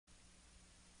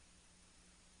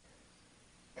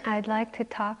I'd like to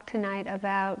talk tonight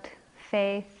about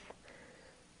faith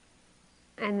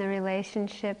and the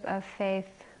relationship of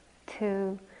faith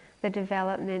to the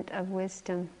development of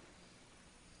wisdom.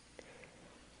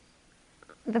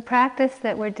 The practice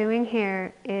that we're doing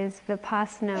here is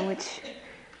vipassana, which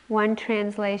one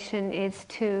translation is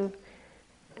to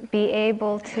be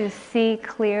able to see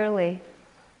clearly,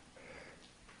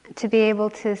 to be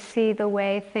able to see the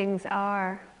way things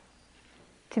are,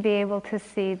 to be able to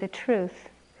see the truth.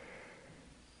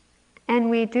 And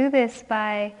we do this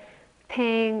by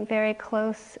paying very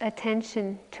close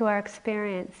attention to our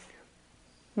experience,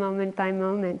 moment by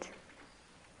moment.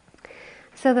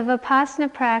 So the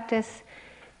vipassana practice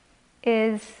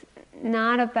is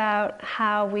not about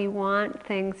how we want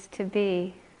things to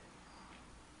be,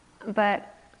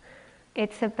 but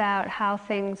it's about how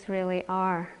things really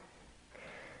are.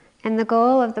 And the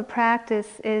goal of the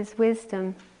practice is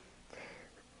wisdom.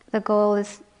 The goal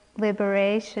is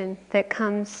liberation that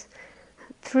comes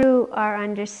through our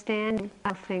understanding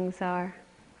of how things are.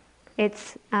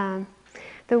 It's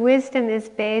the wisdom is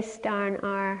based on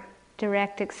our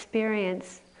direct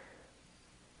experience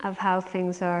of how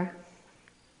things are.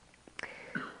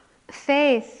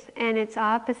 Faith and its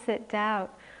opposite,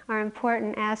 doubt, are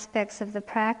important aspects of the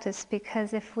practice,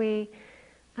 because if we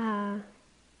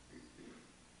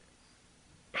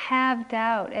have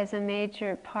doubt as a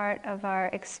major part of our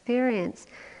experience,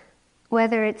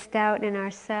 whether it's doubt in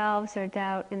ourselves or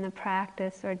doubt in the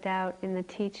practice or doubt in the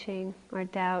teaching or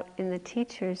doubt in the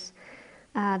teachers,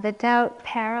 the doubt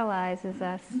paralyzes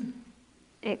us.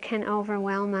 It can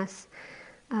overwhelm us.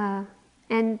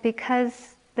 And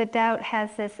because the doubt has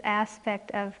this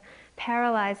aspect of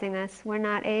paralyzing us, we're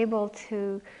not able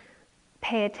to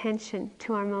pay attention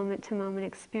to our moment-to-moment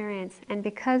experience. And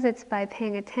because it's by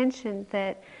paying attention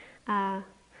that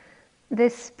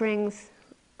this brings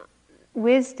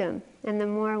wisdom, and the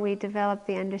more we develop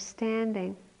the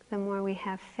understanding, the more we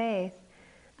have faith.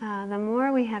 The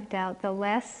more we have doubt, the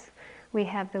less we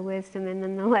have the wisdom, and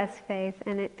then the less faith,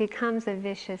 and it becomes a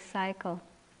vicious cycle.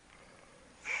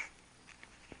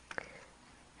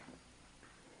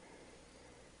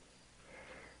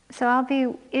 So I'll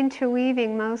be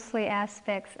interweaving mostly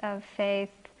aspects of faith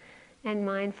and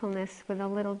mindfulness with a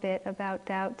little bit about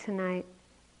doubt tonight.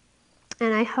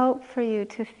 And I hope for you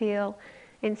to feel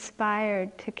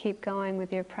inspired to keep going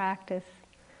with your practice.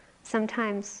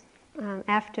 Sometimes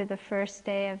after the first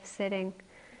day of sitting,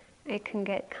 it can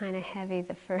get kind of heavy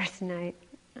the first night.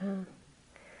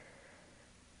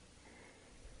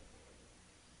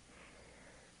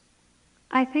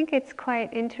 I think it's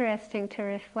quite interesting to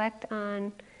reflect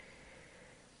on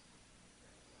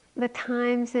the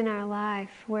times in our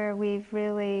life where we've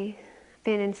really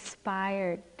been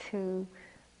inspired to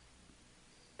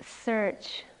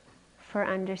search for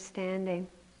understanding.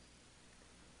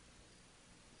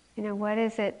 You know, what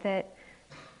is it that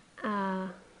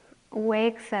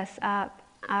wakes us up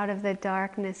out of the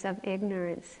darkness of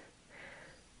ignorance?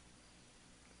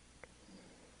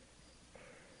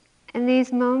 And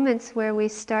these moments where we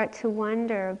start to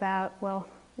wonder about, well,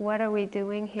 what are we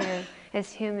doing here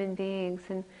as human beings?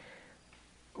 And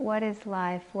what is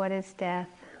life? What is death?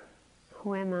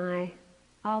 Who am I?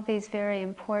 All these very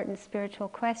important spiritual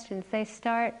questions, they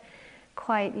start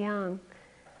quite young,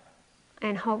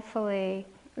 and hopefully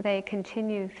they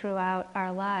continue throughout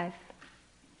our life.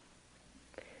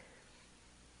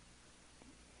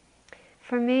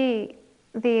 For me,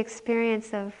 the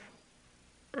experience of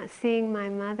seeing my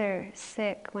mother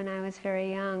sick when I was very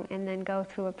young and then go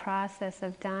through a process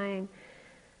of dying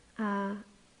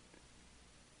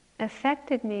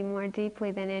affected me more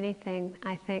deeply than anything,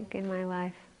 I think, in my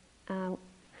life.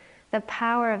 The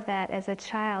power of that as a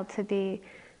child, to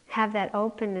have that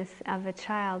openness of a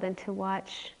child and to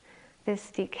watch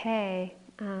this decay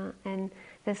and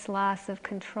this loss of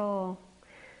control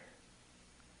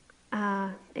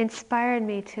inspired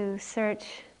me to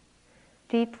search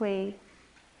deeply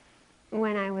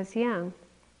when I was young.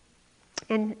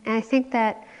 And I think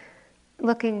that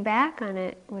looking back on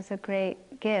it was a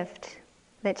great gift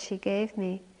that she gave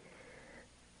me.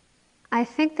 I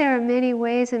think there are many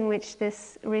ways in which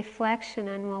this reflection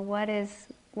on, well, what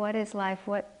is life,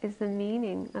 what is the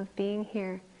meaning of being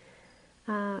here,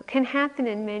 can happen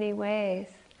in many ways.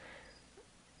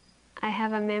 I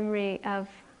have a memory of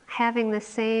having the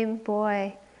same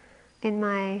boy in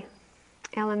my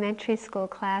elementary school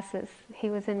classes. He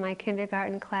was in my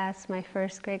kindergarten class, my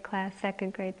first grade class,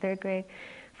 second grade, third grade,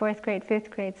 fourth grade, fifth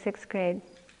grade, sixth grade.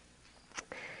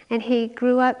 And he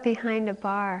grew up behind a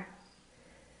bar.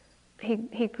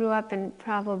 He grew up in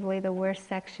probably the worst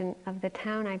section of the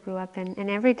town I grew up in. And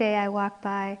every day I walked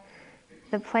by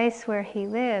the place where he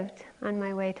lived on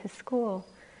my way to school.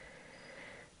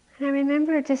 And I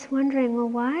remember just wondering, well,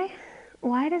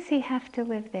 why does he have to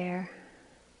live there?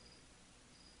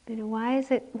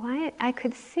 Why I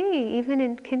could see, even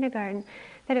in kindergarten,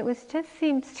 that it just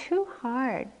seemed too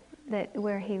hard that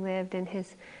where he lived and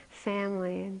his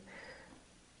family.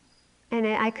 And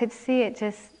I could see it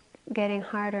just getting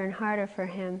harder and harder for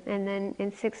him. And then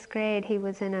in 6th grade, he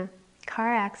was in a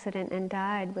car accident and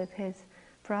died with his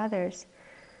brothers.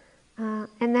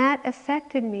 And that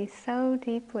affected me so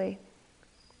deeply.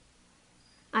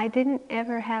 I didn't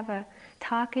ever have a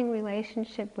talking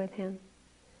relationship with him.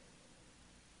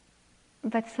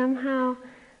 But somehow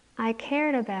I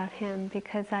cared about him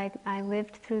because I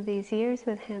lived through these years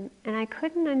with him, and I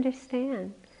couldn't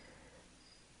understand.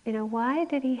 Why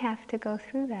did he have to go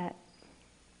through that?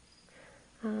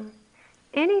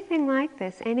 Anything like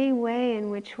this, any way in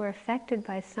which we're affected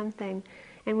by something,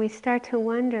 and we start to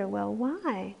wonder, well,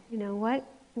 why?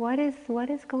 What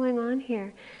is going on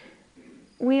here?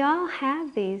 We all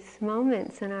have these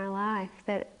moments in our life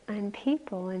and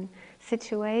people and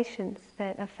situations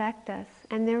that affect us,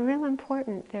 and they're real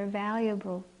important, they're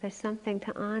valuable, there's something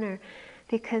to honor,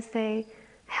 because they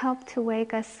help to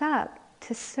wake us up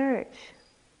to search.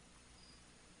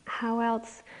 How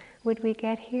else would we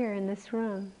get here in this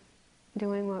room,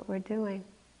 doing what we're doing?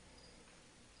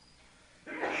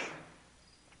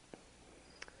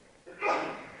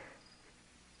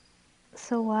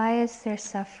 So why is there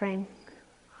suffering?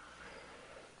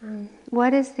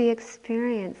 What is the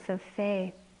experience of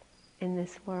faith in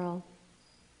this world?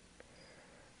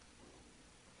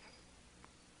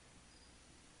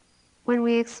 When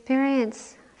we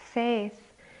experience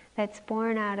faith that's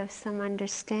born out of some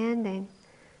understanding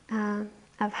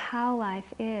of how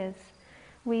life is,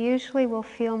 we usually will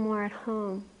feel more at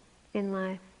home in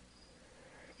life.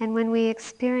 And when we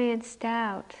experience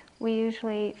doubt, we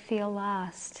usually feel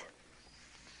lost.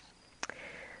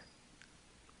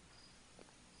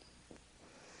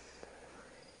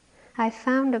 I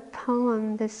found a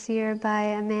poem this year by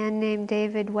a man named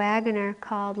David Wagoner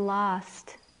called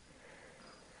Lost.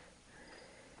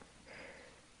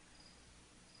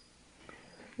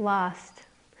 Lost.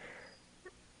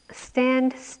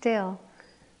 Stand still.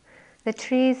 The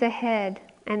trees ahead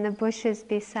and the bushes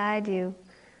beside you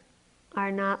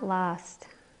are not lost.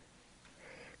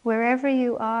 Wherever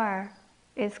you are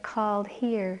is called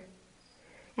here,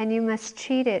 and you must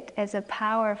treat it as a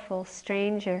powerful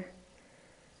stranger.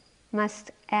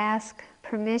 Must ask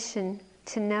permission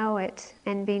to know it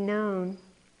and be known.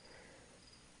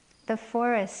 The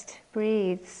forest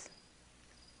breathes.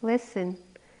 Listen.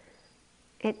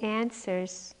 It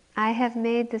answers, I have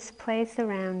made this place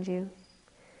around you.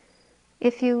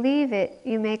 If you leave it,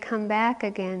 you may come back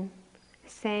again,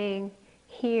 saying,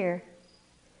 here.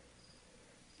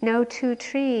 No two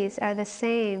trees are the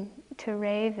same to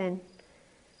raven.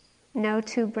 No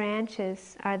two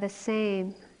branches are the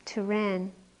same to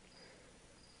wren.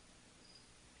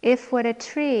 If what a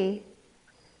tree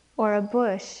or a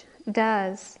bush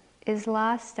does is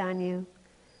lost on you,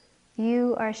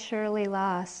 you are surely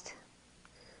lost.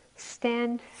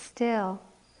 Stand still.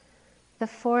 The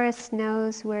forest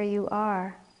knows where you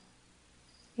are.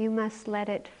 You must let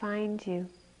it find you.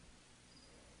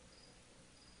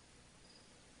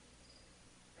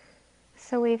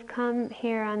 So we've come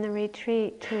here on the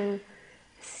retreat to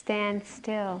stand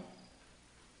still,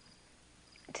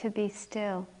 to be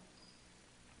still.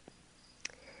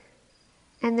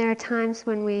 And there are times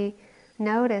when we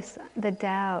notice the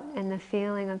doubt and the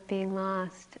feeling of being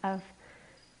lost, of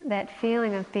that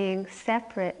feeling of being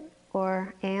separate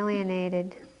or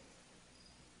alienated.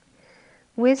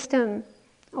 Wisdom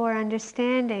or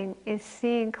understanding is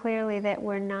seeing clearly that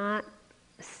we're not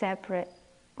separate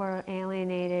or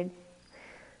alienated.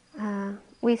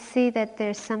 We see that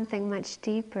there's something much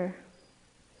deeper.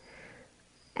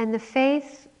 And the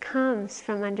faith comes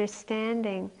from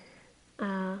understanding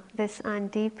this on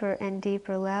deeper and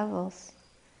deeper levels.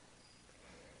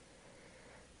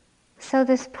 So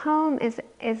this poem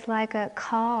is like a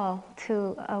call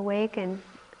to awaken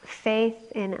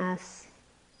faith in us.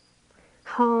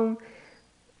 Home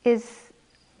is,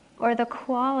 or the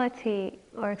quality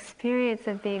or experience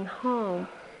of being home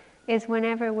is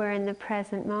whenever we're in the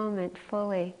present moment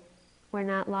fully. We're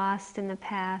not lost in the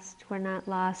past, we're not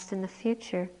lost in the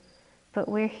future, but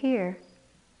we're here.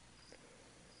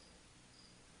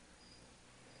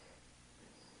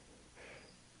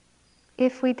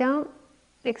 If we don't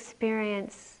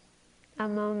experience a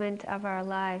moment of our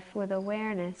life with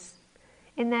awareness,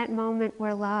 in that moment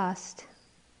we're lost.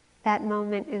 That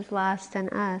moment is lost on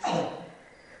us.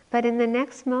 But in the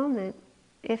next moment,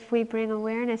 if we bring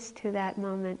awareness to that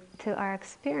moment, to our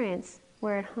experience,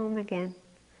 we're at home again.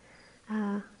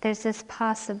 There's this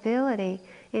possibility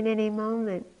in any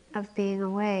moment of being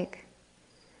awake.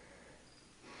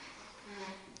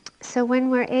 So when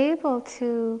we're able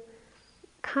to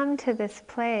come to this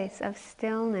place of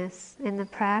stillness in the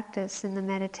practice, in the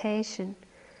meditation,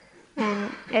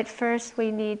 and at first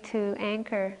we need to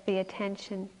anchor the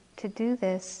attention to do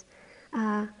this,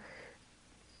 the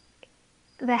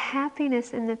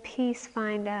happiness and the peace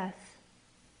find us.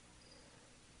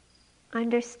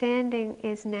 Understanding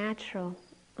is natural.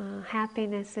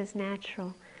 Happiness is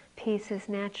natural. Peace is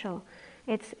natural.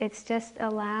 It's just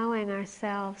allowing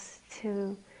ourselves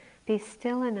to be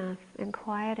still enough and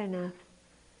quiet enough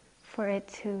for it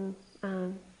to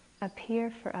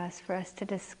appear for us to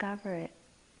discover it.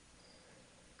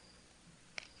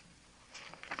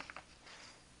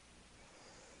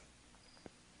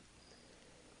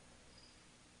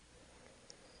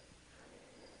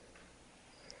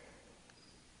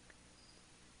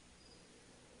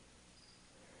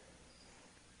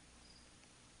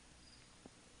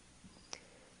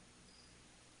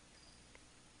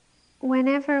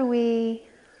 Whenever we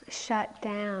shut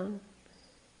down,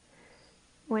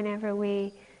 whenever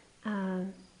we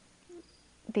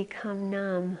become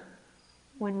numb,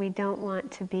 when we don't want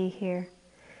to be here,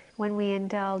 when we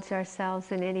indulge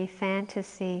ourselves in any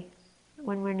fantasy,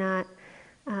 when we're not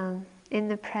in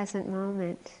the present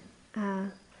moment,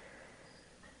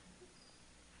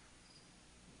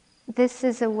 this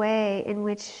is a way in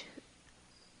which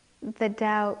the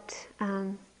doubt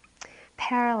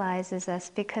paralyzes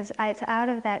us, because it's out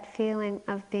of that feeling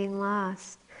of being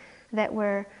lost that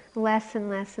we're less and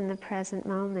less in the present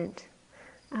moment.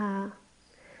 And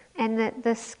that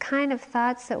this kind of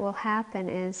thoughts that will happen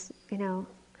is,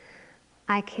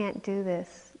 I can't do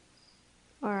this,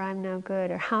 or I'm no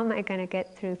good, or how am I going to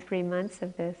get through 3 months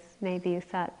of this? Maybe you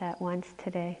thought that once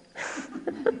today.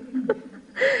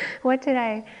 What did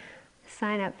I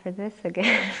sign up for this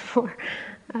again for?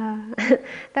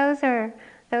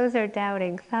 Those are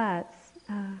doubting thoughts.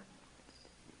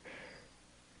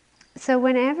 So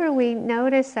whenever we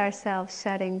notice ourselves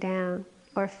shutting down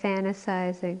or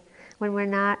fantasizing, when we're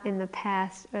not in the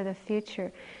past or the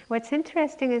future, what's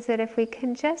interesting is that if we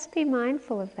can just be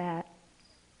mindful of that,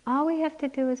 all we have to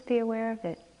do is be aware of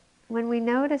it. When we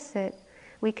notice it,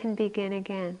 we can begin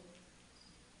again.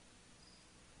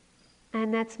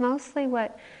 And that's mostly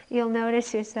what you'll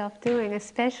notice yourself doing,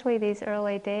 especially these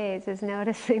early days, is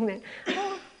noticing that,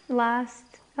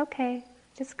 lost, okay,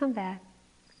 just come back.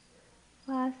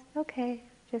 Lost, okay,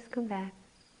 just come back.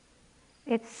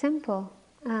 It's simple.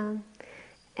 And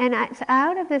it's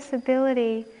out of this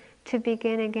ability to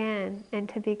begin again, and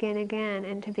to begin again,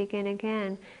 and to begin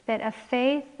again, that a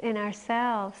faith in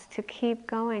ourselves to keep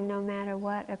going no matter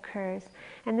what occurs.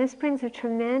 And this brings a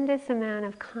tremendous amount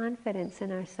of confidence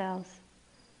in ourselves,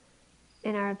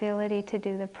 in our ability to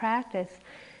do the practice.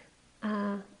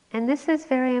 And this is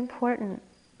very important.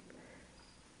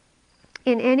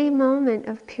 In any moment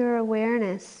of pure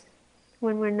awareness,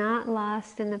 when we're not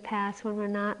lost in the past, when we're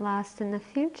not lost in the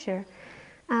future,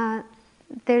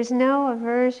 there's no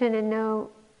aversion and no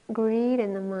greed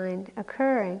in the mind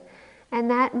occurring. And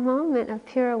that moment of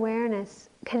pure awareness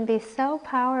can be so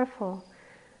powerful,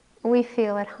 we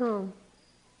feel at home.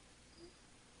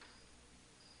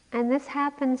 And this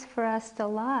happens for us a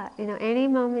lot. Any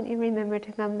moment you remember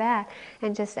to come back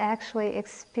and just actually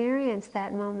experience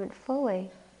that moment fully,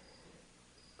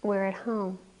 we're at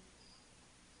home.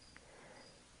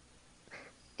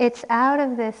 It's out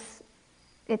of this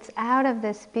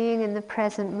being in the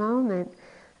present moment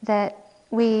that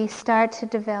we start to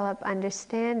develop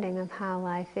understanding of how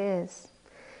life is.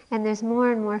 And there's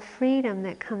more and more freedom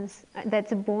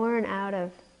that's born out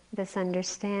of this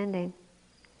understanding.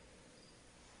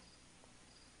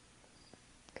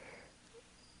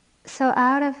 So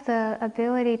out of the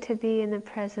ability to be in the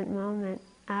present moment,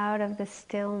 out of the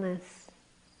stillness,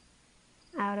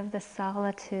 out of the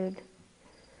solitude,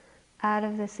 out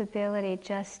of this ability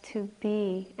just to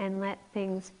be and let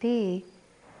things be,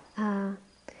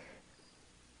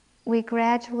 we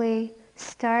gradually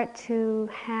start to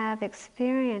have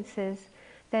experiences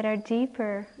that are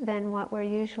deeper than what we're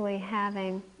usually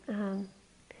having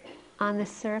on the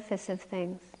surface of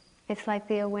things. It's like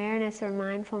the awareness or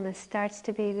mindfulness starts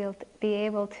to be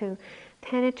able to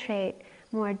penetrate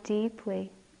more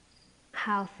deeply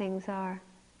how things are.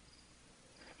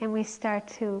 And we start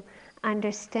to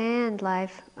understand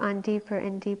life on deeper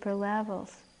and deeper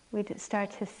levels. We start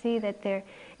to see that there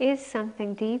is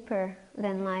something deeper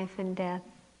than life and death,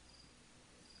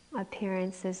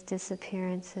 appearances,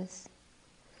 disappearances.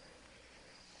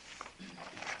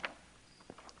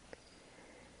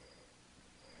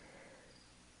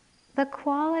 the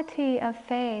quality of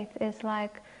faith is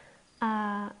like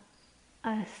a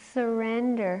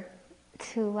surrender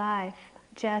to life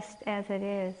just as it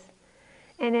is.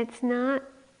 And it's not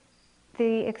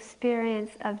the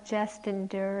experience of just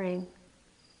enduring.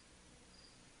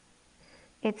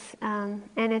 And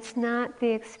it's not the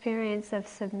experience of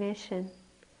submission.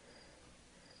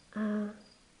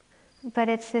 But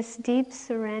it's this deep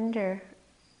surrender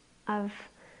of,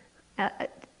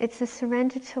 it's a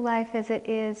surrender to life as it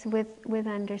is with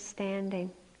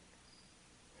understanding.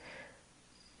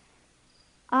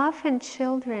 Often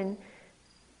children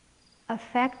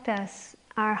affect us,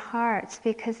 our hearts,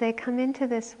 because they come into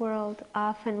this world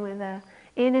often with an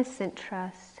innocent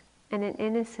trust and an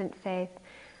innocent faith.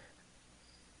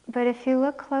 But if you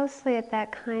look closely at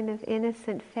that kind of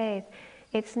innocent faith,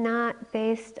 it's not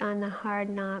based on the hard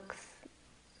knocks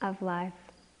of life.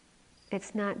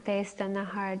 It's not based on the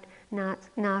hard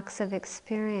knocks of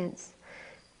experience.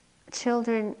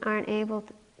 Children aren't able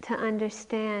to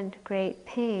understand great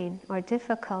pain or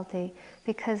difficulty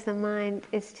because the mind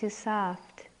is too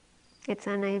soft. It's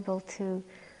unable to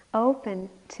open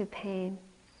to pain.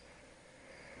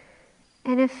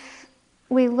 And if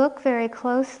we look very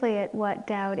closely at what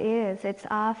doubt is, it's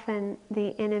often the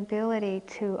inability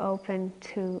to open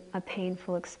to a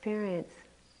painful experience.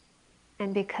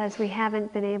 And because we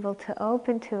haven't been able to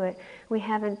open to it, we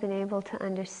haven't been able to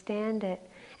understand it,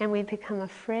 and we become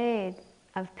afraid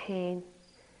of pain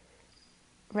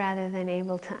rather than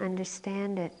able to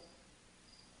understand it.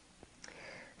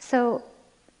 So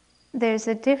there's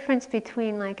a difference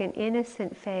between like an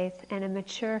innocent faith and a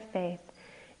mature faith.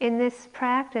 In this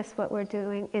practice, what we're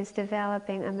doing is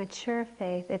developing a mature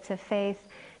faith. It's a faith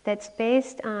that's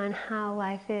based on how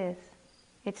life is.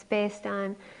 It's based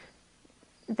on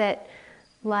that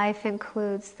life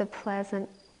includes the pleasant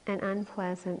and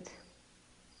unpleasant.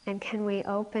 And can we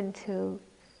open to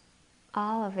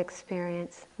all of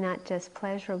experience, not just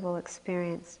pleasurable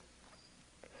experience?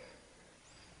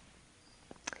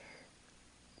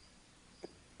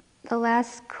 The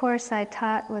last course I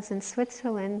taught was in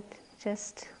Switzerland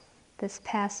just this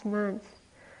past month.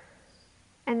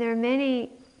 And there are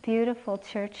many beautiful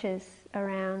churches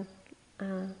around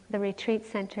the retreat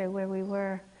center where we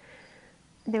were.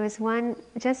 There was one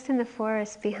just in the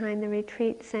forest behind the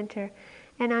retreat center.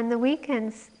 And on the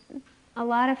weekends, a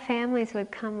lot of families would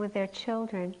come with their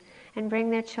children and bring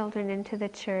their children into the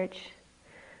church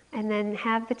and then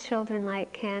have the children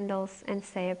light candles and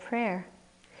say a prayer.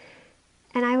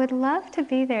 And I would love to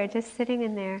be there, just sitting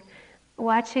in there,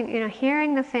 watching,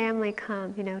 hearing the family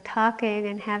come, talking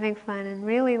and having fun and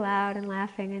really loud and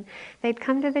laughing. And they'd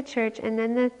come to the church, and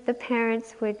then the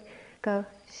parents would go,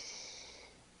 shh,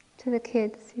 to the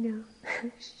kids,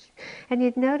 And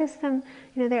you'd notice them,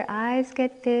 their eyes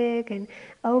get big and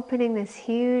opening this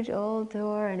huge old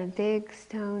door in a big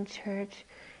stone church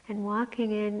and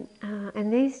walking in.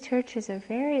 And these churches are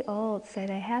very old, so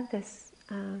they have this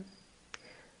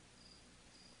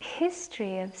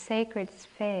history of sacred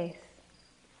faith.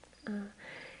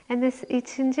 And this, you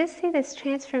can just see this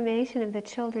transformation of the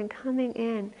children coming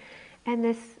in and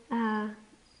this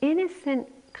innocent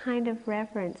kind of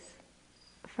reverence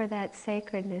for that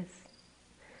sacredness.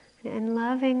 And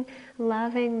loving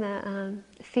the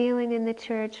feeling in the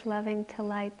church, loving to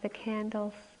light the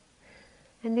candles.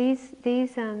 And these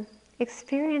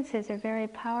experiences are very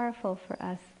powerful for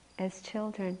us as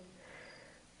children.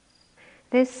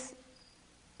 This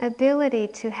ability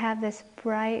to have this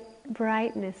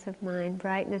brightness of mind,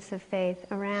 brightness of faith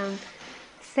around,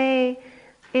 say,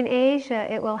 in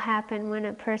Asia, it will happen when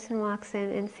a person walks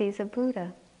in and sees a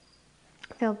Buddha.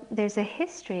 There's a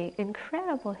history,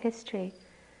 incredible history,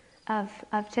 of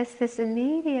just this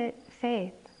immediate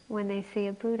faith when they see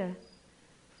a Buddha.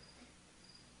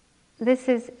 This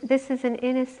is an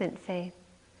innocent faith.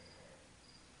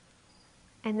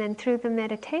 And then through the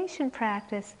meditation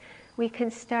practice, we can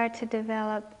start to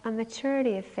develop a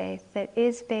maturity of faith that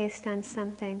is based on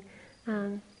something,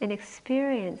 an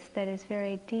experience that is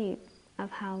very deep of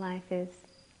how life is.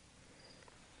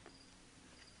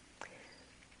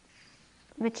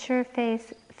 Mature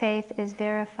faith is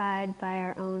verified by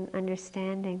our own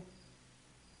understanding.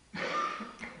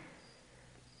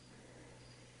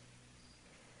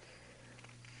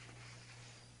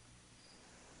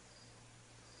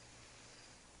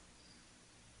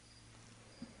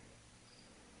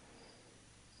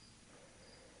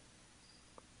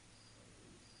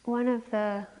 One of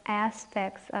the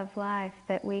aspects of life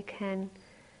that we can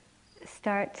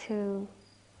start to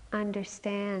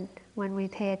understand when we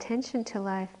pay attention to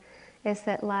life is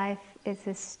that life is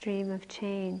a stream of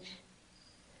change.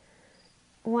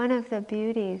 One of the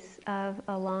beauties of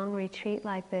a long retreat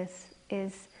like this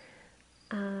is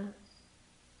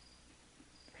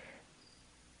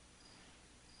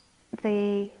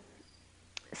the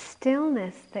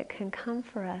stillness that can come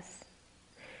for us.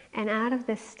 And out of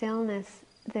this stillness,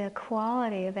 the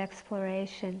quality of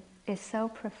exploration is so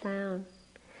profound.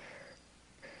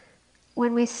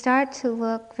 When we start to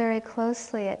look very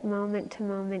closely at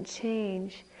moment-to-moment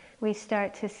change, we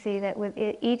start to see that with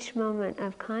each moment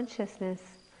of consciousness,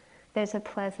 there's a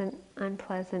pleasant,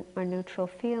 unpleasant, or neutral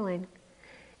feeling.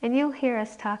 And you'll hear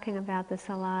us talking about this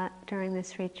a lot during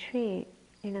this retreat,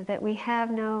 that we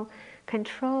have no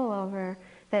control over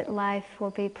that life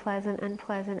will be pleasant,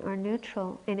 unpleasant, or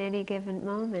neutral in any given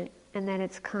moment, and that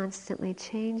it's constantly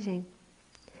changing.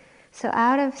 So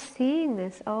out of seeing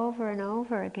this over and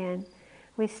over again,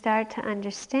 we start to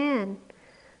understand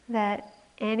that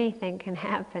anything can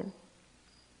happen.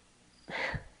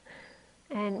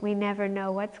 And we never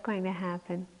know what's going to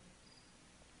happen.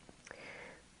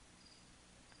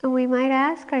 And we might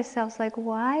ask ourselves,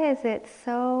 why is it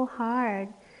so hard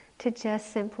to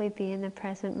just simply be in the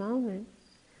present moment?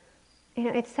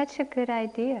 It's such a good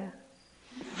idea.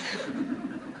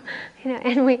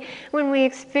 And when we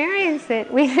experience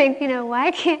it, we think,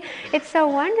 why can't, it's so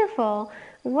wonderful.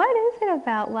 What is it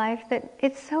about life that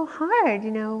it's so hard?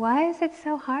 Why is it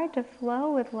so hard to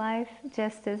flow with life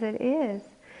just as it is?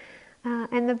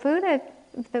 And the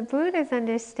Buddha's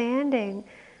understanding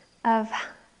of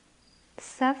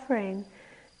suffering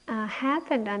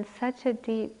happened on such a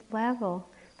deep level.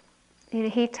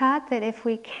 He taught that if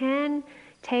we can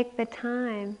take the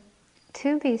time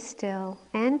to be still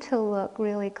and to look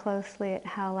really closely at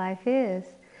how life is,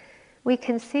 we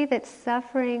can see that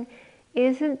suffering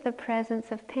isn't the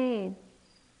presence of pain,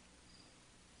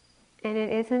 and it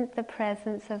isn't the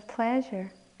presence of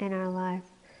pleasure in our life,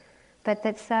 but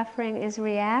that suffering is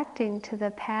reacting to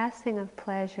the passing of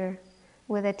pleasure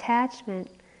with attachment,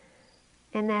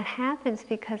 and that happens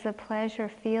because the pleasure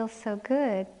feels so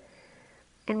good,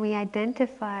 and we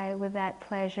identify with that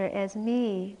pleasure as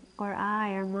me, or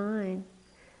I, or mine,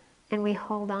 and we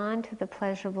hold on to the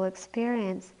pleasurable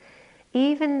experience.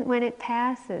 Even when it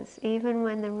passes, even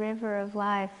when the river of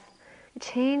life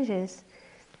changes,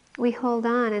 we hold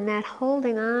on, and that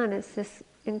holding on is this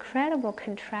incredible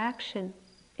contraction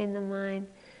in the mind,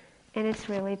 and it's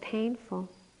really painful.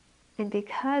 And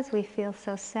because we feel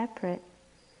so separate.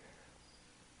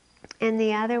 And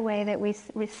the other way that we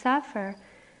suffer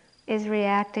is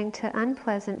reacting to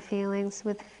unpleasant feelings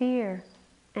with fear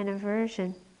and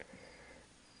aversion.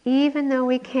 Even though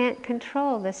we can't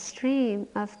control the stream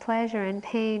of pleasure and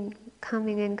pain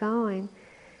coming and going,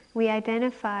 we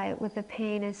identify with the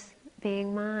pain as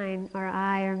being mine, or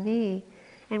I, or me,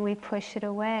 and we push it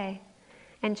away.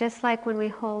 And just like when we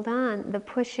hold on, the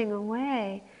pushing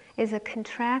away is a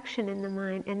contraction in the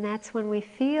mind, and that's when we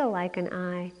feel like an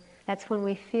I. That's when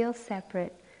we feel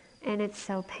separate, and it's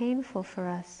so painful for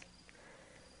us.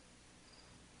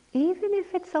 Even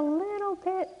if it's a little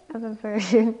bit of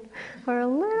aversion or a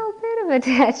little bit of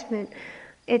attachment,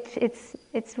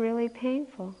 it's really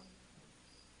painful.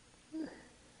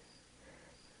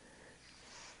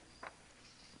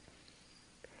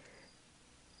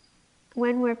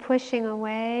 When we're pushing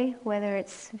away, whether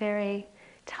it's very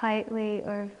tightly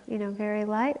or very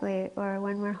lightly, or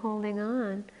when we're holding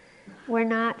on, we're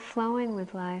not flowing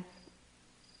with life,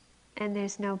 and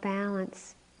there's no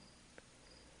balance.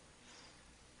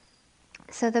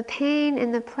 So the pain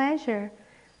and the pleasure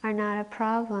are not a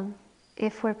problem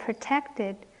if we're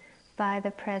protected by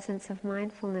the presence of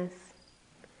mindfulness.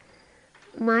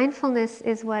 Mindfulness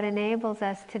is what enables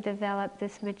us to develop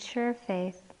this mature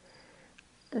faith.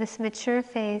 This mature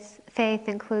faith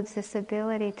includes this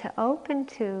ability to open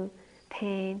to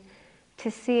pain,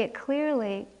 to see it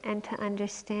clearly, and to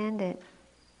understand it.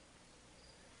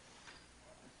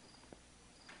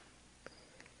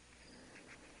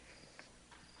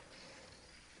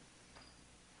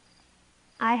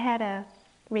 I had a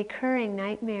recurring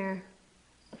nightmare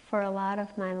for a lot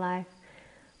of my life.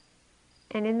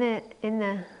 And in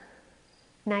the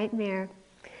nightmare,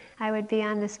 I would be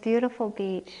on this beautiful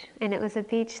beach, and it was a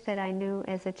beach that I knew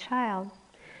as a child,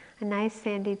 a nice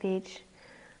sandy beach.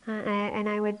 And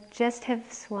I would just have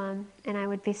swum, and I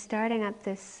would be starting up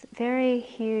this very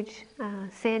huge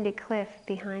sandy cliff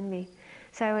behind me.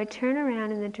 So I would turn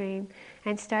around in the dream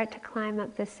and start to climb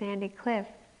up this sandy cliff,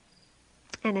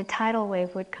 and a tidal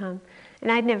wave would come.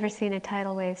 And I'd never seen a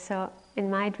tidal wave, so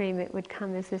in my dream it would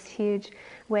come as this huge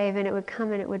wave, and it would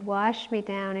come and it would wash me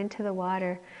down into the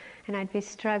water, and I'd be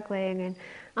struggling and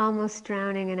almost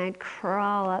drowning, and I'd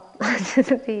crawl up onto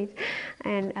the beach,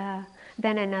 and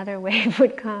then another wave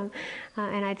would come,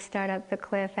 and I'd start up the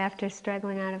cliff after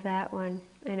struggling out of that one,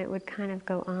 and it would kind of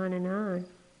go on and on.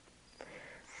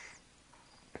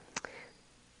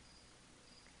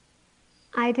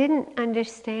 I didn't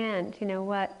understand,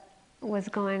 what was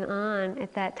going on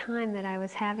at that time that I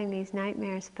was having these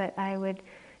nightmares, but I would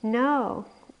know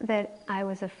that I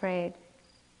was afraid.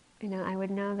 I would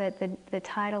know that the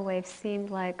tidal wave seemed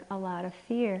like a lot of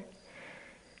fear.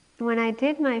 When I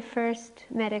did my first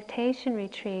meditation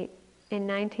retreat in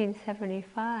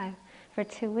 1975 for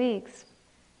 2 weeks,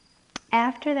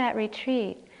 after that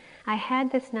retreat, I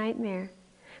had this nightmare,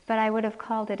 but I would have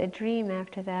called it a dream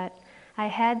after that. I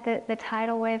had the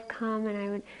tidal wave come,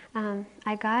 and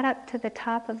I got up to the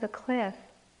top of the cliff,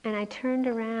 and I turned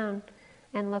around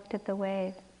and looked at the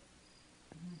wave.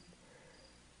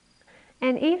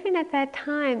 And even at that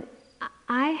time,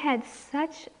 I had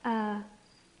such a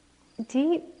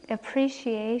deep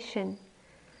appreciation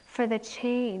for the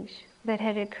change that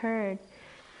had occurred.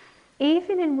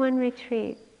 Even in one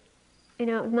retreat,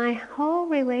 my whole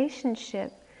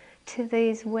relationship to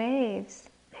these waves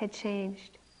had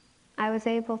changed. I was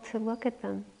able to look at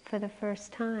them for the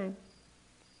first time.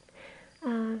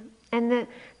 And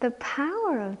the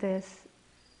power of this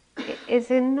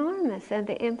is enormous, and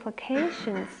the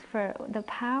implications for the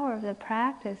power of the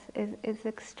practice is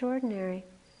extraordinary.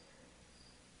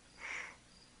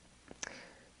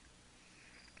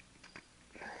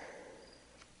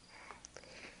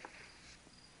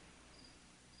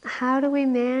 How do we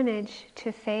manage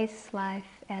to face life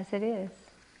as it is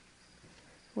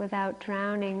without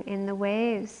drowning in the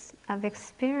waves of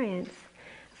experience?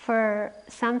 For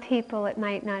some people, it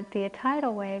might not be a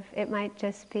tidal wave, it might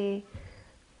just be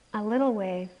a little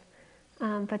wave.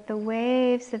 But the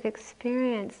waves of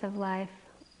experience of life,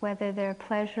 whether they're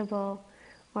pleasurable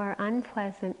or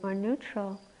unpleasant or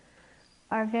neutral,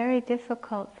 are very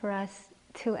difficult for us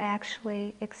to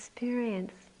actually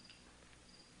experience.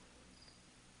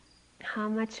 How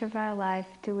much of our life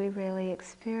do we really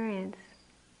experience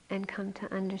and come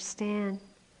to understand?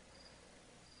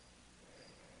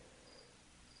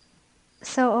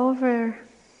 So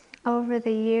over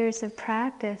the years of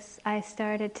practice, I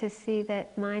started to see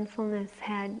that mindfulness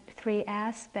had 3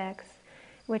 aspects,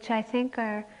 which I think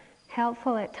are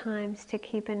helpful at times to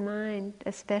keep in mind,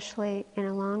 especially in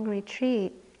a long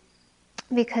retreat,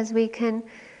 because we can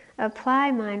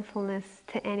apply mindfulness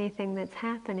to anything that's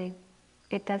happening.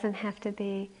 It doesn't have to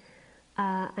be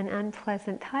an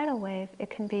unpleasant tidal wave. It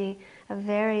can be a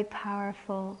very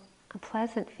powerful, a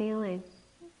pleasant feeling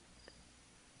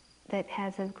that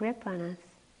has a grip on us.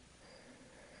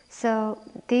 So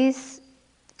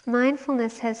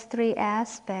mindfulness has 3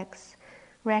 aspects: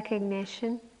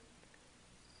 recognition,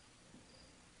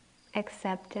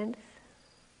 acceptance,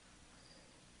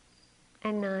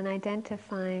 and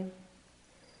non-identifying.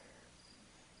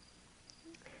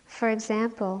 For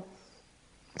example,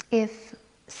 if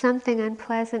something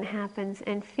unpleasant happens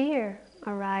and fear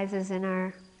arises in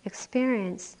our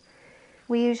experience,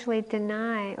 we usually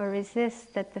deny or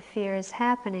resist that the fear is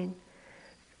happening.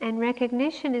 And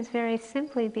recognition is very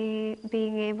simply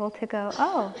being able to go,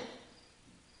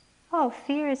 oh,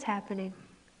 fear is happening.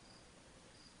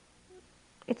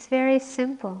 It's very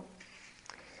simple.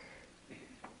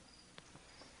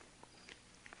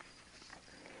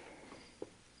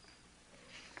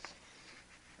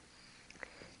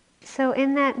 So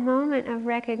in that moment of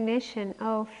recognition,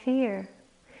 oh, fear,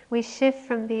 we shift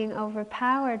from being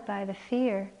overpowered by the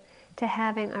fear to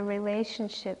having a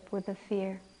relationship with the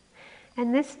fear.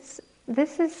 And this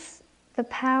is the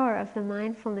power of the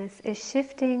mindfulness, is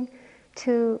shifting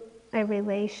to a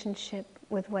relationship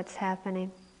with what's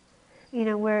happening.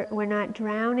 We're not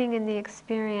drowning in the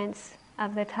experience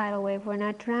of the tidal wave. We're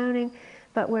not drowning,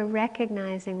 but we're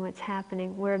recognizing what's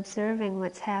happening. We're observing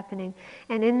what's happening.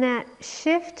 And in that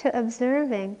shift to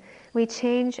observing, we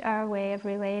change our way of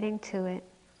relating to it.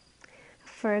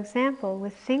 For example,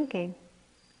 with thinking.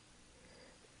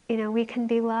 We can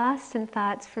be lost in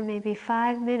thoughts for maybe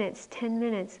 5 minutes, 10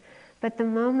 minutes, but the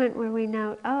moment where we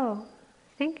note, oh,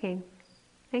 thinking,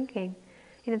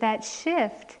 that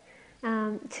shift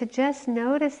to just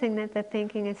noticing that the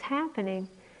thinking is happening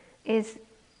is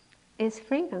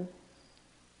freedom.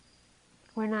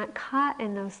 We're not caught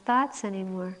in those thoughts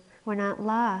anymore. We're not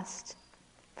lost.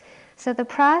 So the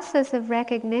process of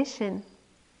recognition,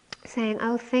 saying,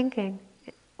 oh, thinking,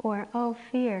 or oh,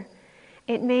 fear,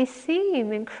 it may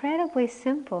seem incredibly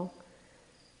simple,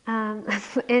 and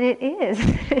it is.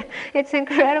 It's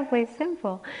incredibly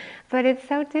simple, but it's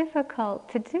so difficult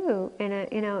to do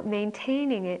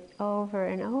maintaining it over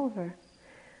and over.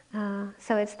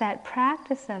 So it's that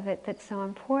practice of it that's so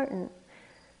important.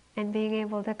 And being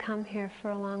able to come here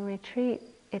for a long retreat,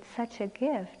 it's such a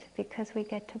gift because we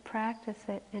get to practice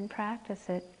it and practice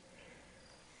it.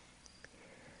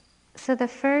 So the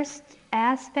first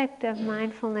aspect of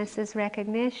mindfulness is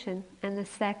recognition, and the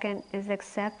second is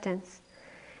acceptance.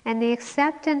 And the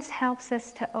acceptance helps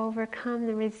us to overcome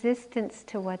the resistance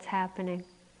to what's happening.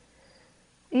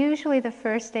 Usually the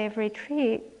first day of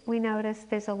retreat, we notice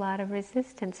there's a lot of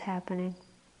resistance happening.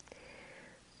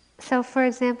 So for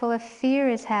example, if fear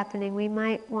is happening, we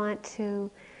might want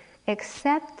to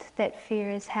accept that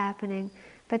fear is happening,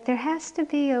 but there has to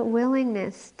be a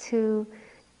willingness to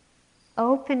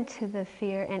open to the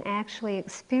fear and actually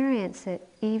experience it,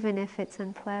 even if it's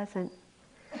unpleasant.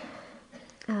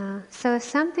 So if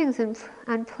something's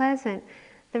unpleasant,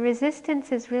 the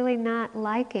resistance is really not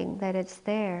liking that it's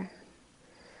there.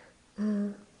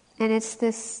 And it's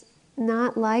this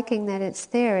not liking that it's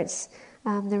there, it's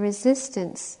the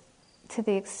resistance to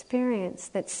the experience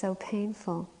that's so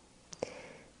painful.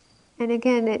 And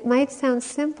again, it might sound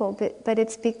simple, but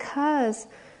it's because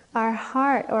our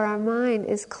heart or our mind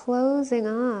is closing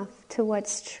off to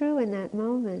what's true in that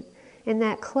moment. And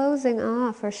that closing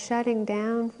off or shutting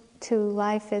down to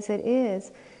life as it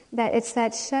is, that it's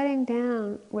that shutting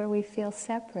down where we feel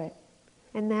separate.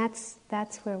 And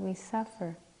that's where we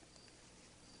suffer.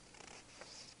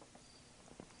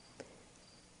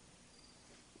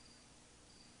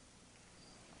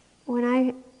 When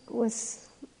I was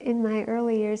in my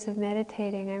early years of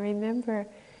meditating, I remember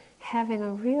having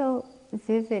a real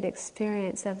vivid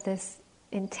experience of this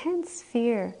intense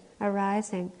fear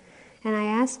arising. And I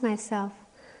asked myself,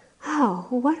 oh,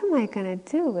 what am I going to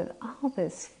do with all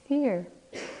this fear?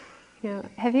 You know,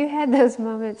 have you had those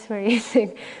moments where you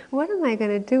think, what am I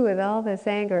going to do with all this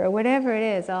anger, or whatever it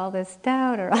is, all this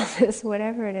doubt, or all this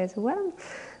whatever it is, what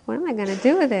am I going to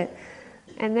do with it?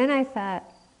 And then I thought,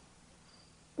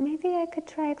 maybe I could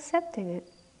try accepting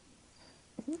it.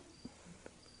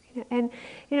 And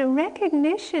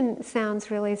recognition sounds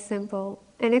really simple,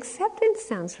 and acceptance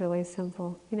sounds really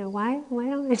simple. Why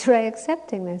don't I try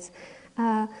accepting this?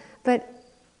 But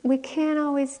we can't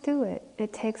always do it.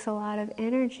 It takes a lot of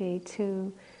energy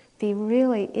to be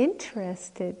really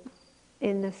interested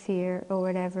in the fear or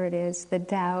whatever it is, the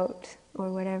doubt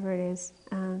or whatever it is.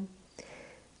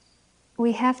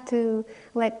 We have to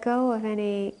let go of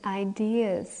any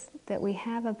ideas that we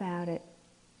have about it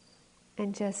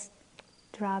and just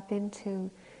drop into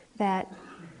that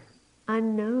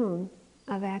unknown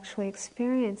of actually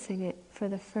experiencing it for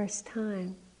the first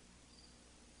time.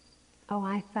 Oh,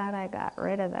 I thought I got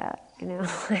rid of that.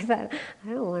 I thought, I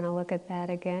don't want to look at that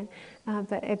again.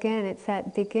 But again, it's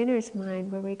that beginner's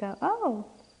mind where we go, oh,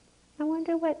 I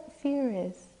wonder what fear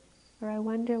is. Or I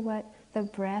wonder what the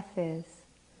breath is.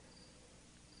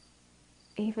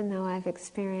 Even though I've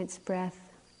experienced breath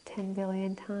 10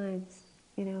 billion times,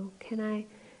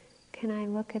 can I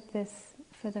look at this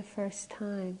for the first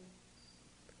time?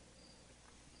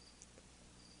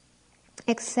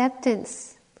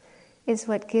 Acceptance is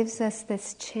what gives us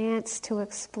this chance to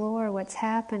explore what's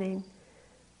happening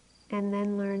and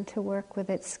then learn to work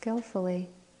with it skillfully.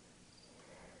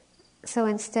 So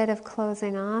instead of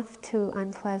closing off to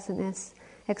unpleasantness,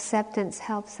 acceptance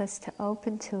helps us to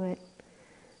open to it.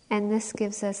 And this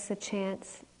gives us the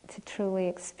chance to truly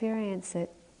experience it.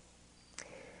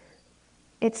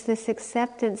 It's this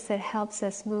acceptance that helps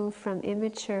us move from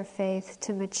immature faith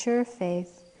to mature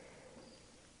faith.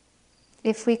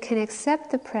 If we can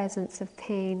accept the presence of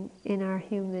pain in our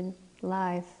human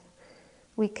life,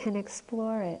 we can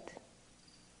explore it,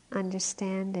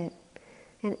 understand it.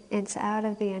 And it's out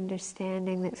of the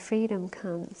understanding that freedom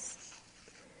comes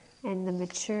and the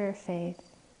mature faith.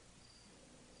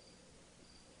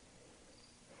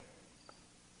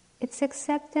 It's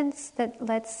acceptance that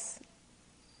lets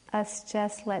us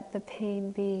just let the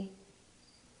pain be.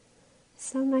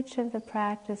 So much of the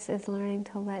practice is learning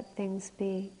to let things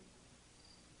be.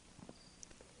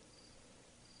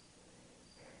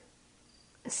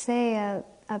 Say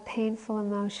a painful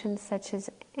emotion such as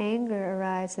anger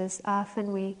arises,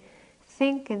 often we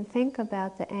think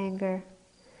about the anger,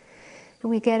 and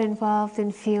we get involved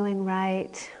in feeling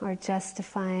right or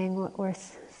justifying what we're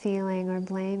feeling or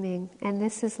blaming, and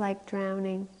this is like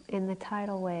drowning in the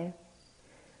tidal wave.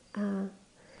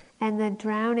 And the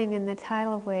drowning in the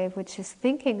tidal wave, which is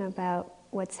thinking about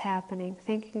what's happening,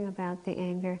 thinking about the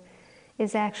anger,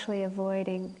 is actually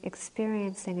avoiding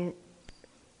experiencing it.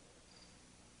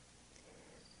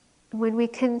 When we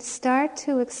can start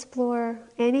to explore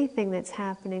anything that's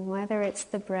happening, whether it's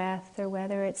the breath or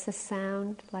whether it's the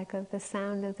sound, like of the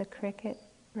sound of the cricket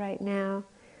right now,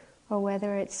 or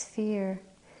whether it's fear,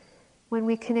 when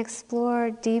we can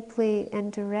explore deeply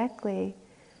and directly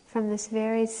from this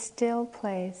very still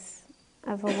place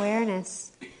of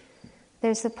awareness,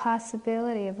 there's a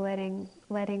possibility of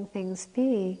letting things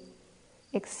be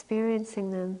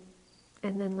experiencing them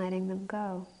and then letting them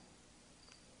go.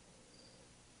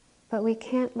 But we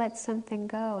can't let something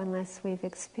go unless we've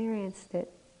experienced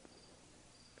it.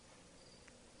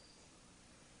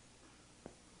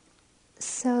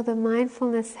 So the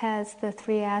mindfulness has the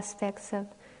three aspects of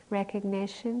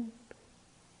recognition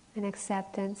and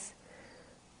acceptance.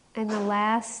 And the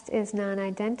last is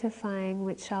non-identifying,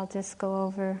 which I'll just go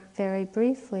over very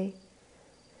briefly.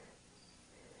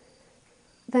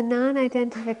 The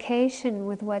non-identification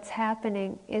with what's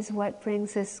happening is what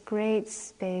brings us great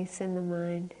space in the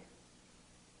mind.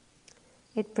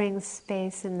 It brings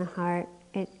space in the heart.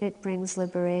 It brings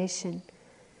liberation.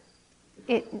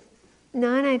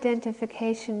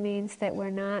 Non-identification means that we're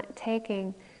not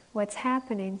taking what's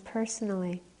happening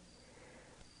personally.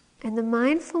 And the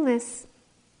mindfulness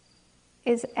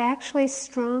is actually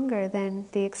stronger than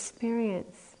the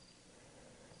experience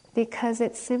because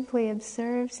it simply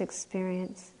observes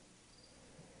experience.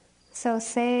 So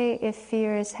say if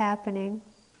fear is happening,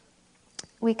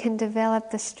 we can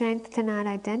develop the strength to not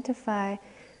identify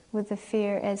with the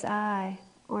fear as I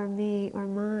or me or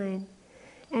mine.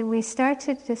 And we start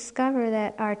to discover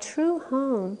that our true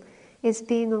home is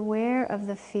being aware of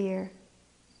the fear,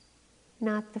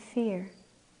 not the fear.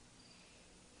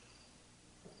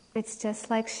 It's just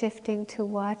like shifting to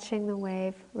watching the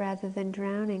wave rather than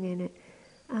drowning in it.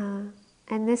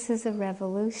 And this is a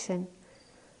revolution.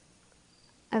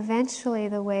 Eventually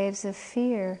the waves of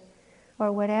fear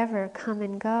or whatever come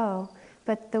and go,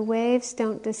 but the waves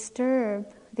don't disturb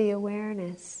the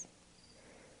awareness.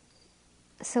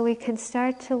 So we can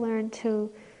start to learn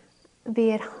to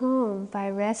be at home by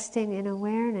resting in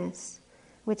awareness,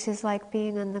 which is like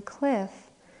being on the cliff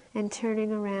and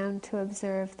turning around to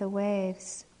observe the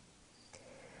waves.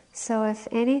 So if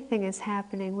anything is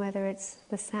happening, whether it's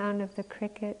the sound of the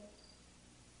cricket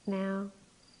now,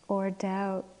 or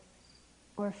doubt,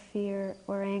 or fear,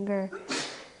 or anger,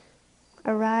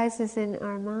 arises in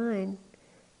our mind,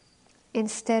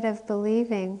 instead of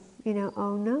believing,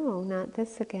 oh no, not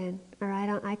this again, or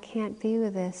I can't be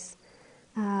with this,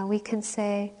 we can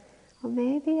say, well,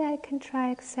 maybe I can try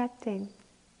accepting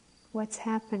what's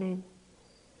happening.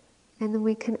 And then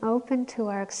we can open to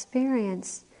our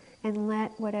experience and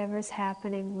let whatever's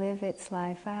happening live its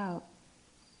life out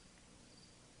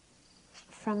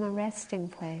from a resting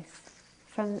place.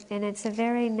 And it's a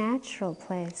very natural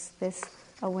place, this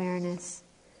awareness.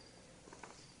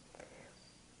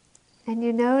 And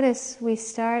you notice we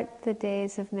start the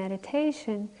days of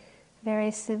meditation very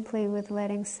simply with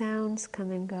letting sounds come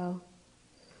and go,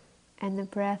 and the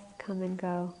breath come and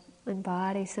go, and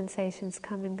body sensations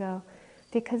come and go,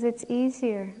 because it's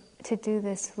easier to do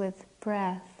this with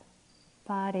breath,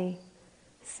 body,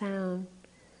 sound,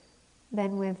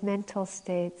 than with mental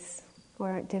states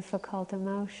or difficult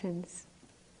emotions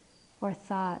or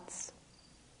thoughts.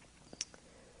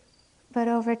 But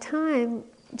over time,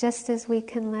 just as we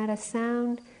can let a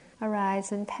sound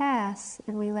arise and pass,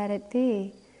 and we let it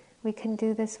be, we can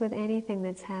do this with anything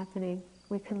that's happening.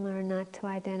 We can learn not to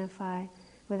identify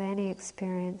with any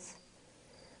experience.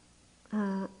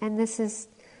 And this is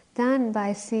done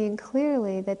by seeing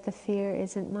clearly that the fear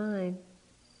isn't mine,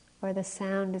 or the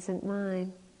sound isn't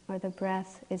mine, or the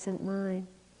breath isn't mine.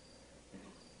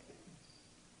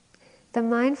 The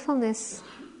mindfulness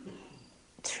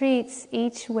treats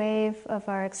each wave of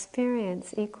our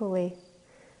experience equally,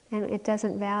 and it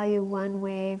doesn't value one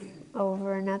wave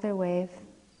over another wave.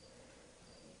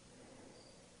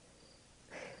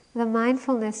 The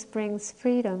mindfulness brings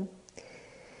freedom,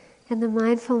 and the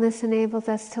mindfulness enables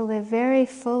us to live very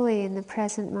fully in the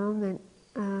present moment,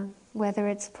 whether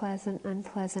it's pleasant,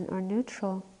 unpleasant, or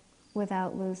neutral,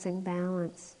 without losing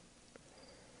balance.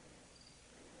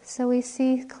 So we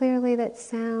see clearly that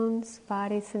sounds,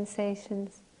 body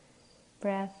sensations,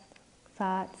 breath,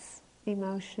 thoughts,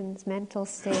 emotions, mental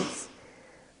states,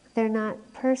 they're not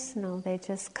personal, they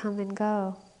just come and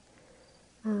go.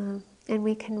 And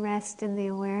we can rest in the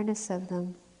awareness of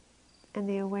them. And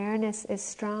the awareness is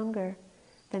stronger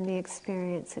than the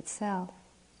experience itself.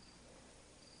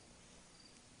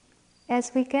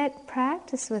 As we get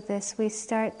practice with this, we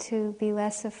start to be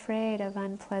less afraid of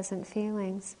unpleasant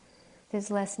feelings. There's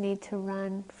less need to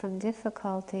run from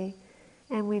difficulty,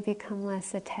 and we become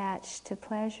less attached to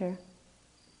pleasure.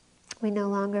 We no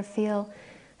longer feel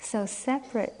so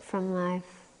separate from life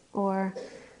or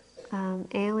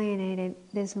alienated.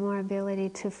 There's more ability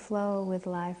to flow with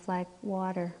life like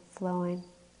water flowing.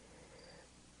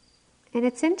 And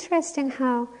it's interesting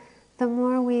how the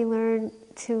more we learn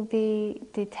to be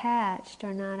detached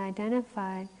or not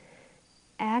identified,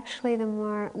 actually the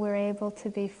more we're able to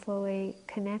be fully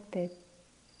connected.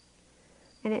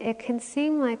 And it can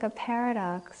seem like a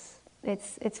paradox.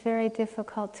 It's very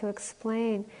difficult to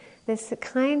explain this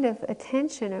kind of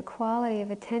attention, or quality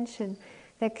of attention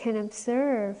that can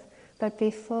observe but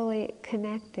be fully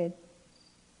connected.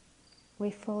 We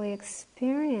fully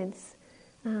experience,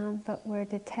 but we're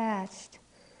detached.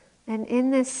 And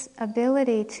in this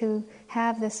ability to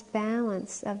have this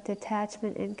balance of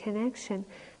detachment and connection,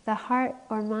 the heart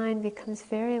or mind becomes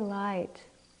very light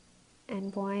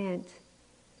and buoyant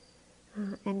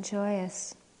and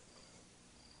joyous.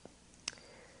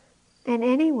 And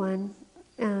anyone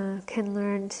can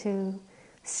learn to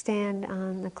stand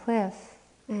on the cliff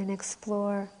and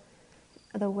explore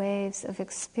the waves of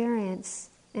experience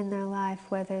in their life,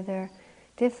 whether they're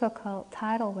difficult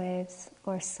tidal waves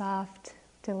or soft,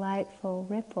 delightful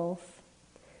ripples.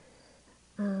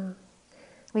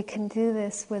 We can do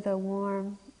this with a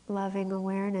warm, loving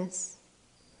awareness.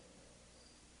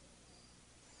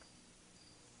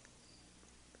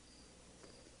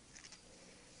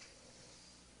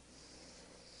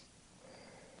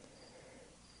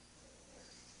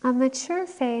 A mature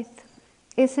faith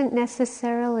isn't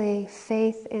necessarily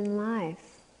faith in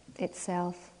life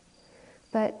itself,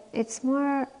 but it's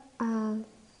more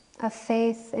a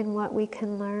faith in what we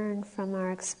can learn from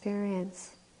our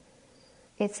experience.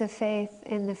 It's a faith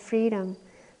in the freedom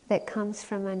that comes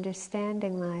from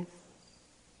understanding life.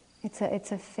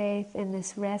 It's a faith in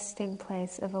this resting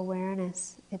place of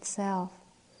awareness itself.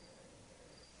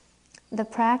 The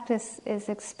practice is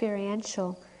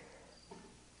experiential,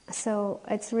 so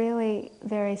it's really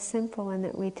very simple in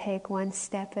that we take one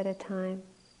step at a time,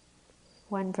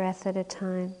 one breath at a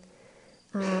time,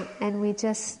 and we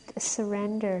just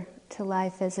surrender to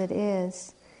life as it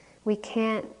is. We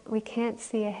can't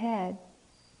see ahead.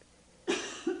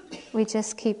 We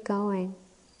just keep going.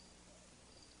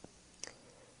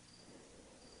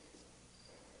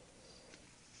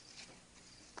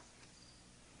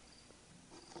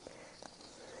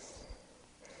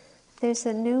 There's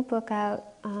a new book out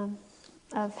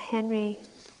of Henry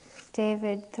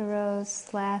David Thoreau's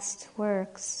last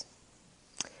works.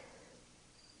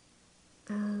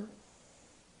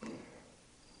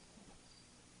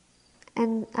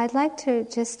 And I'd like to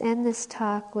just end this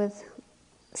talk with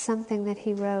something that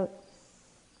he wrote.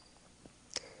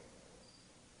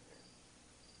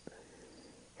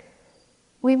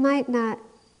 We might not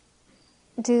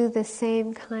do the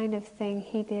same kind of thing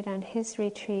he did on his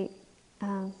retreat,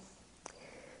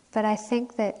 but I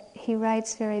think that he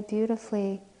writes very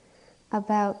beautifully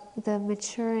about the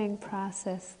maturing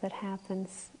process that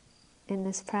happens in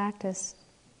this practice.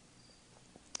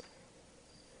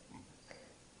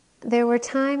 There were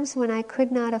times when I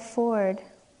could not afford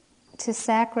to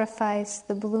sacrifice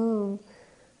the bloom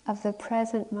of the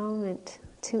present moment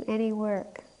to any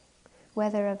work,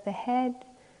 whether of the head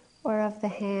or of the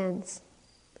hands.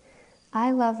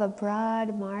 I love a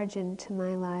broad margin to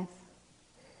my life.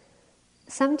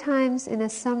 Sometimes in a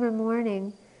summer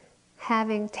morning,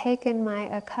 having taken my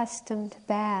accustomed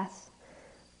bath,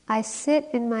 I sit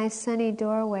in my sunny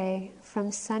doorway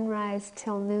from sunrise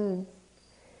till noon,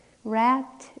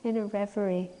 wrapped in a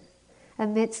reverie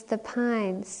amidst the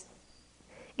pines,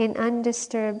 in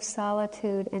undisturbed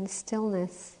solitude and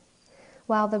stillness,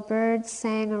 while the birds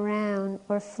sang around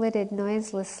or flitted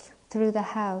noiseless through the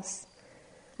house,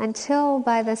 until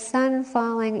by the sun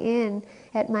falling in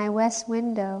at my west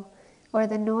window, or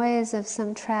the noise of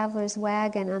some traveler's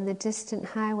wagon on the distant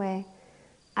highway,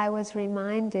 I was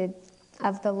reminded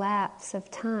of the lapse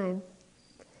of time.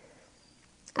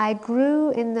 I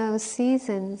grew in those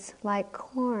seasons like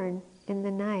corn in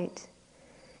the night,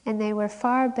 and they were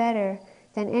far better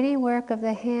than any work of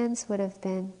the hands would have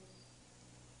been.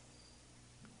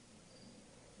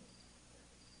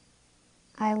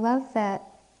 I love that.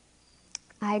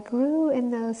 I grew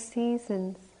in those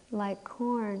seasons like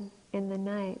corn in the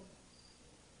night.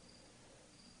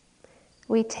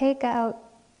 We take out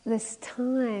this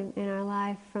time in our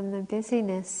life from the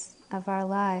busyness of our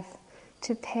life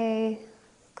to pay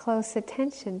close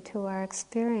attention to our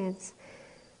experience.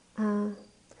 And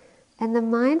the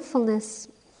mindfulness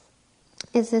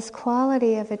is this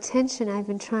quality of attention I've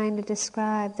been trying to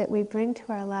describe that we bring to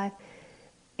our life.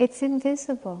 It's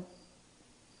invisible.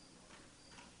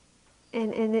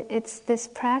 And it's this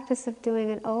practice of doing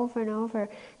it over and over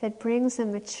that brings a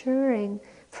maturing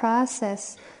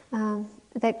process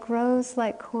that grows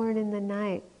like corn in the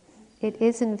night. It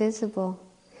is invisible.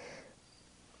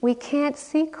 We can't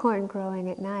see corn growing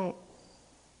at night,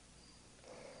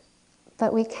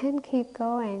 but we can keep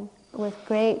going with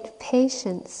great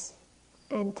patience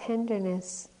and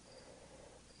tenderness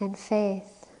and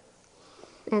faith.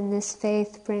 And this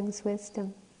faith brings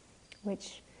wisdom,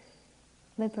 which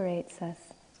liberates us.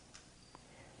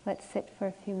 Let's sit for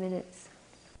a few minutes.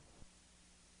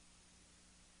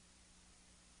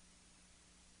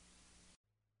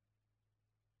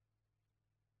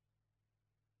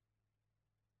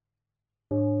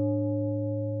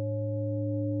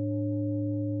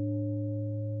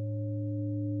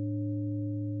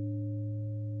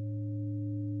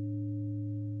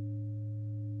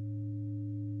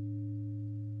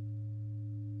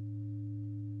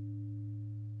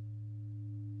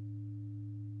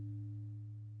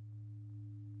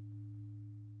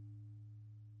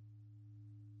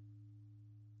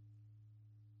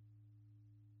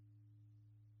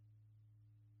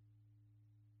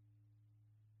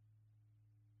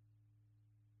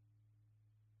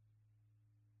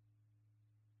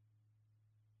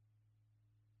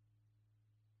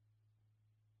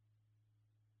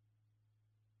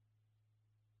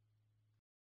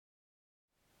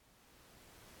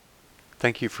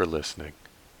 Thank you for listening.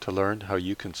 To learn how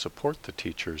you can support the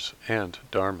teachers and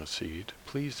Dharma Seed,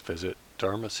 please visit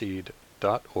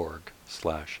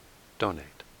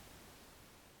dharmaseed.org/donate.